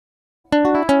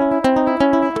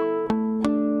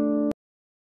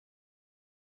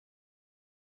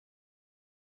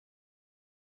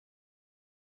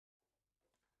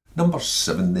Number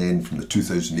 7 then from the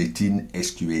 2018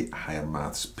 SQA Higher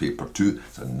Maths Paper 2.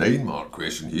 It's a 9-mark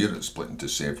question here, it's split into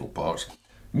several parts.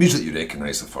 Immediately you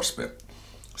recognise the first bit.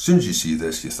 As soon as you see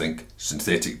this, you think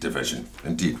synthetic division.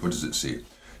 Indeed, what does it say?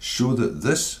 Show that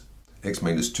this x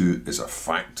minus 2 is a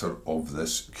factor of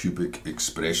this cubic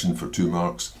expression for 2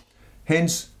 marks.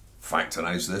 Hence,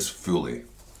 factorise this fully.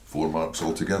 4 marks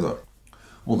altogether.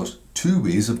 Well, there's 2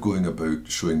 ways of going about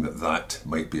showing that that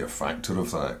might be a factor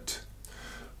of that.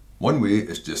 One way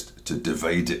is just to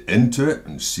divide it into it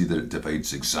and see that it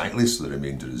divides exactly so the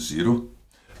remainder is 0.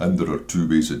 And there are 2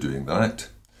 ways of doing that.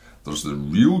 There's the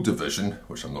real division,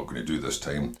 which I'm not going to do this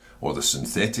time, or the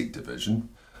synthetic division.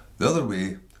 The other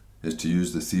way is to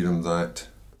use the theorem that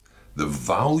the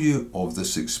value of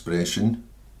this expression,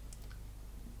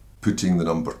 putting the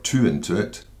number 2 into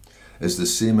it, is the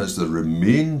same as the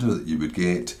remainder that you would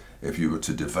get if you were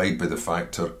to divide by the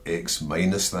factor x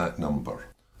minus that number.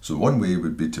 So one way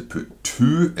would be to put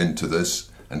 2 into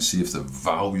this and see if the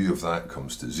value of that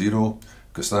comes to 0,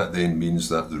 because that then means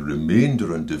that the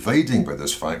remainder on dividing by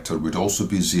this factor would also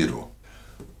be 0.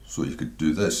 So you could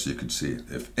do this, you could say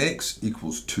if x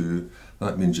equals 2,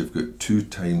 that means you've got 2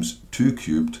 times 2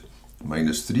 cubed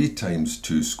minus 3 times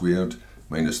 2 squared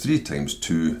minus 3 times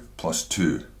 2 plus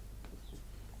 2.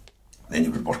 Then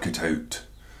you would work it out.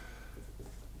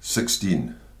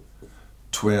 16,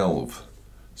 12,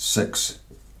 6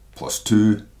 plus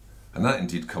 2, and that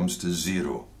indeed comes to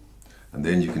 0. And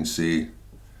then you can say,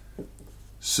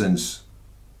 since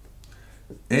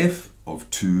f of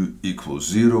 2 equals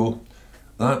 0,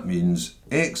 that means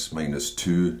x minus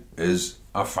 2 is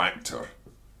a factor.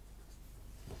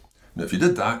 Now if you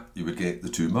did that, you would get the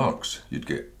 2 marks. You'd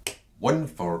get one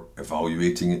for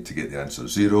evaluating it to get the answer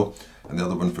 0, and the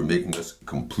other one for making this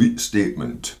complete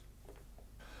statement.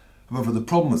 However, the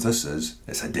problem with this is,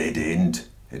 it's a dead end.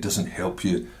 It doesn't help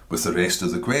you with the rest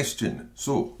of the question.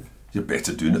 So, you're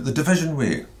better doing it the division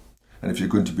way. And if you're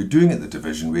going to be doing it the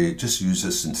division way, just use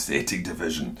a synthetic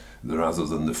division rather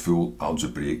than the full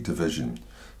algebraic division.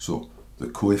 So, the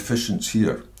coefficients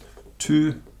here,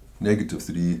 2, negative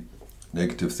 3,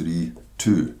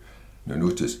 2. Now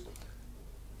notice,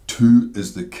 2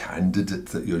 is the candidate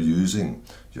that you're using.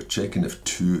 You're checking if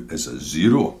 2 is a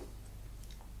 0,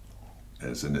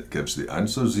 as in it gives the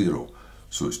answer 0.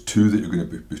 So it's 2 that you're going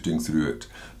to be putting through it.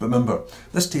 But remember,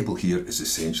 this table here is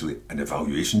essentially an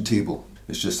evaluation table.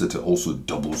 It's just that it also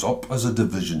doubles up as a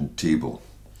division table.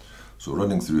 So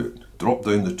running through it, drop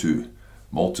down the 2,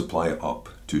 multiply it up,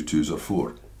 2 2s are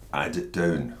 4, add it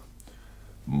down,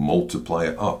 multiply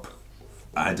it up,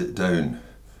 add it down,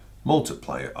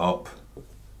 multiply it up,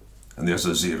 and there's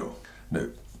a 0. Now,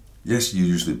 yes, you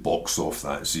usually box off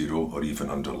that 0 or even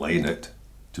underline it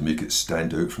to make it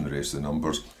stand out from the rest of the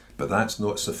numbers, but that's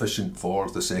not sufficient for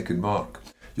the second mark.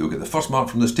 You'll get the first mark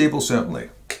from this table, certainly,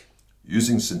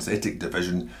 using synthetic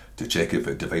division to check if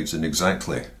it divides in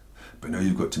exactly. But now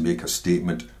you've got to make a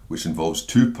statement which involves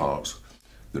 2 parts.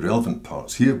 The relevant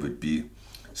parts here would be,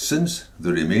 since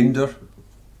the remainder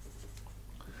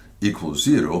equals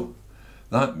 0,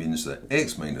 that means that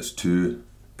x minus 2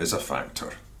 is a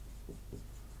factor.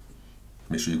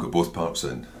 Make sure you've got both parts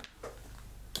in.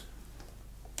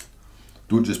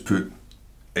 Don't just put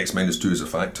x minus 2 is a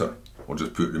factor, or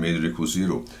just put remainder equals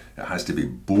 0. It has to be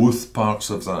both parts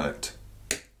of that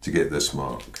to get this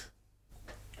mark.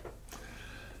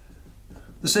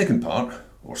 The second part,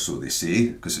 or so they say,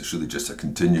 because it's really just a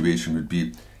continuation, would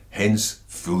be, hence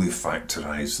fully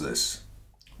factorise this.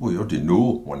 Well, you already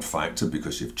know one factor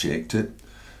because you've checked it.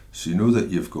 So you know that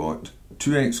you've got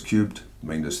 2x cubed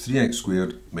minus 3x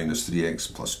squared minus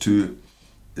 3x plus 2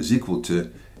 is equal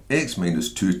to x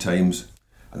minus 2 times,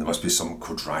 and there must be some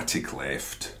quadratic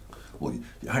left. Well,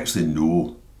 you actually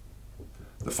know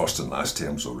the first and last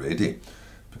terms already,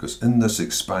 because in this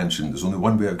expansion there's only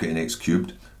one way of getting x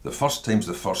cubed. The first times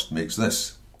the first makes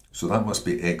this, so that must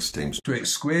be x times 2x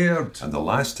squared, and the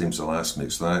last times the last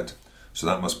makes that, so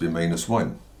that must be minus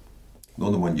 1. The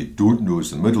only one you don't know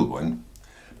is the middle one,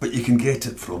 but you can get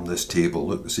it from this table.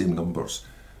 Look, the same numbers.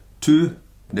 2,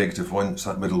 negative 1,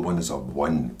 so that middle one is a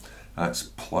 1. That's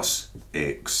plus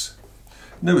x.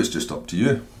 Now it's just up to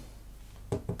you.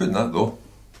 Putting that though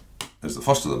is the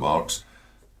first of the marks.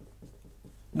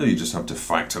 Now you just have to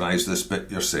factorise this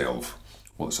bit yourself.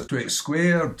 Well, it's a 2x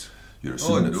squared. You're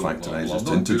assuming it factorises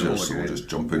to integers, so we'll just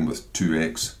jump in with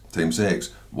 2x times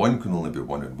x. 1 can only be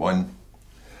 1 and 1.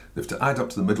 They have to add up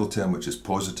to the middle term, which is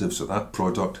positive, so that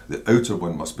product, the outer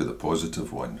one must be the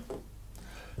positive one.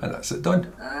 And that's it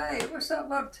done. Aye, what's that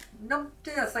word?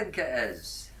 Numpty, I think it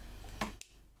is.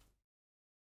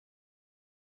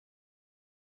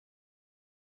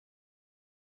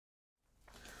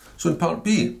 So in part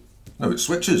B, now it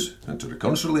switches into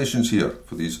recurrence relations here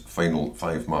for these final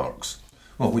 5 marks.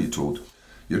 Well, what are you told?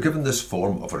 You're given this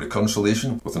form of a recurrence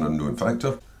relation with an unknown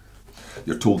factor.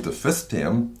 You're told the 5th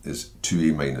term is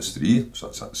 2a minus 3, so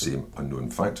that's that same unknown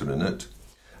factor in it.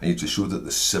 And you have to show that the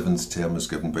 7th term is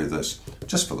given by this,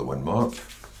 just for the 1 mark.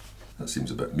 That seems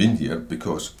a bit mean here,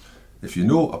 because if you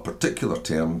know a particular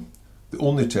term, the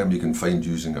only term you can find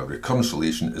using a recurrence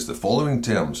relation is the following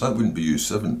terms. That wouldn't be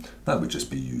u7, that would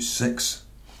just be u6.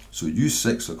 So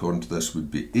u6, according to this, would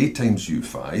be a times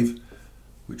u5,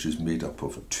 which is made up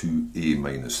of 2a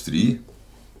minus 3.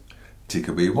 Take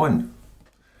away 1.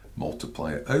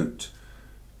 Multiply it out.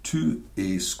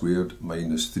 2a squared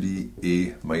minus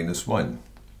 3a minus 1.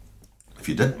 If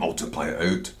you didn't multiply it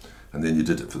out, and then you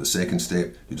did it for the second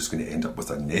step, you're just going to end up with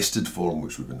a nested form,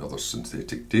 which would be another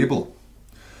synthetic table.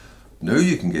 Now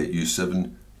you can get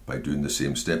u7 by doing the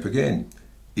same step again.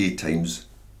 A times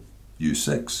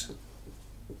u6.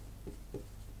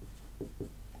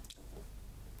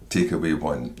 Take away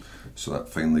 1. So that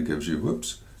finally gives you,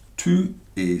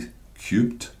 2a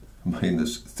cubed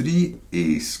minus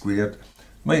 3a squared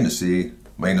minus a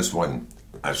minus 1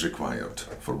 as required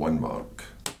for 1 mark.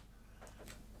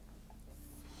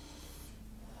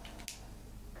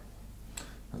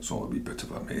 That's all a wee bit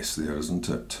of a mess there, isn't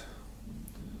it?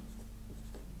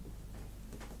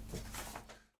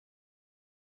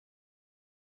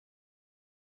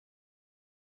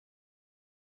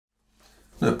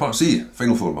 Now, part C,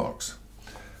 final 4 marks.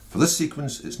 For this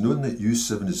sequence, it's known that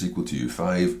u7 is equal to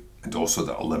u5 and also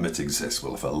that a limit exists.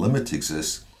 Well, if a limit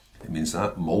exists, it means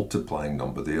that multiplying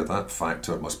number there, that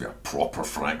factor, must be a proper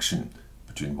fraction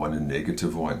between 1 and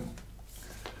negative 1.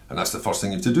 And that's the first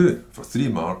thing you have to do. For 3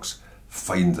 marks,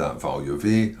 find that value of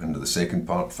a, and in the second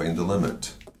part, find the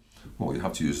limit. Well, you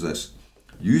have to use this.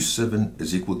 u7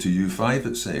 is equal to u5,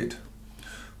 it said.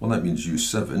 Well, that means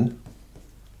u7,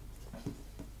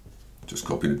 just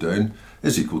copying it down,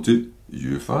 is equal to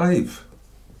u5.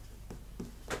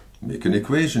 Make an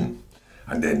equation.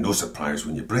 And then, no surprise,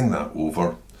 when you bring that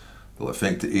over, it'll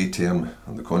affect the a term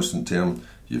and the constant term.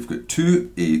 You've got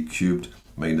 2a cubed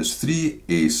minus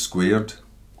 3a squared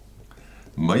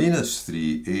minus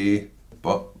 3a,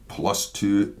 but plus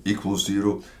 2 equals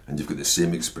 0, and you've got the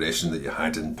same expression that you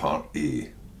had in part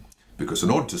A. Because in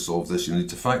order to solve this, you need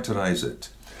to factorise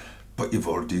it. But you've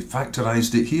already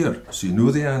factorised it here, so you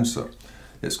know the answer.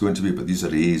 It's going to be, but these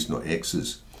are a's, not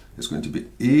x's. It's going to be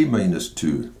a minus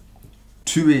 2,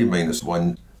 2a minus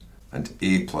 1, and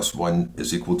a plus 1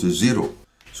 is equal to 0.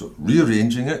 So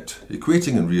rearranging it,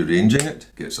 equating and rearranging it,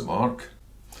 gets a mark.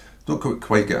 Don't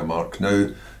quite get a mark now,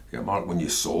 you get a mark when you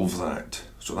solve that.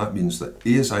 So that means that a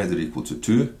is either equal to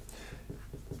 2,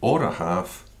 or a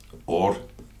half, or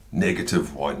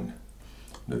negative 1.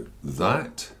 Now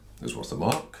that is worth a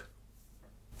mark.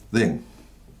 Then,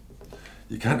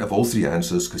 you can't have all 3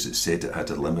 answers because it said it had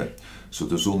a limit. So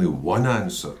there's only one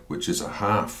answer, which is a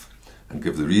half. And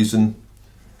give the reason,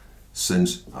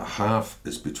 since a half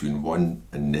is between 1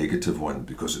 and negative 1,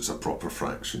 because it's a proper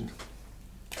fraction.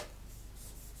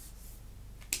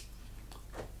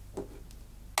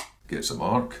 Gets a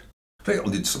mark. Right, I'll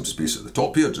need some space at the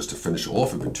top here just to finish it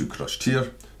off. We've been too crushed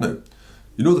here. Now,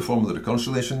 you know the form of the recurrence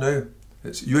relation now?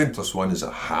 It's un plus 1 is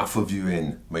a half of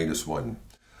un minus 1.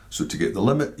 So to get the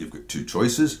limit, you've got 2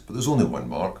 choices, but there's only 1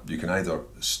 mark. You can either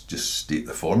just state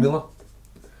the formula,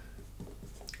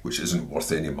 which isn't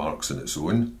worth any marks on its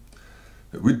own.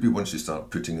 It would be once you start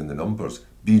putting in the numbers.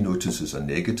 B notices a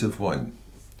negative 1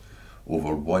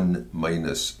 over 1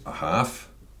 minus a half.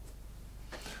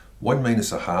 1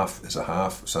 minus a half is a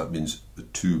half, so that means the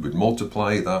 2 would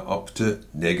multiply that up to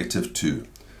negative 2.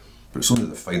 But it's only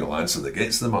the final answer that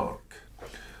gets the mark.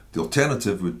 The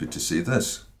alternative would be to say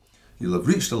this. You'll have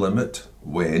reached a limit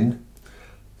when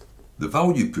the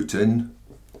value put in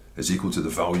is equal to the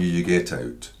value you get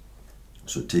out.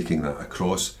 So taking that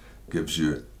across gives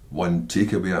you 1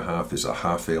 take away a half is a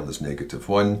half L is negative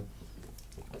 1.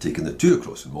 Taking the 2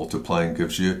 across and multiplying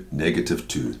gives you negative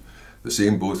 2. The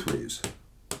same both ways.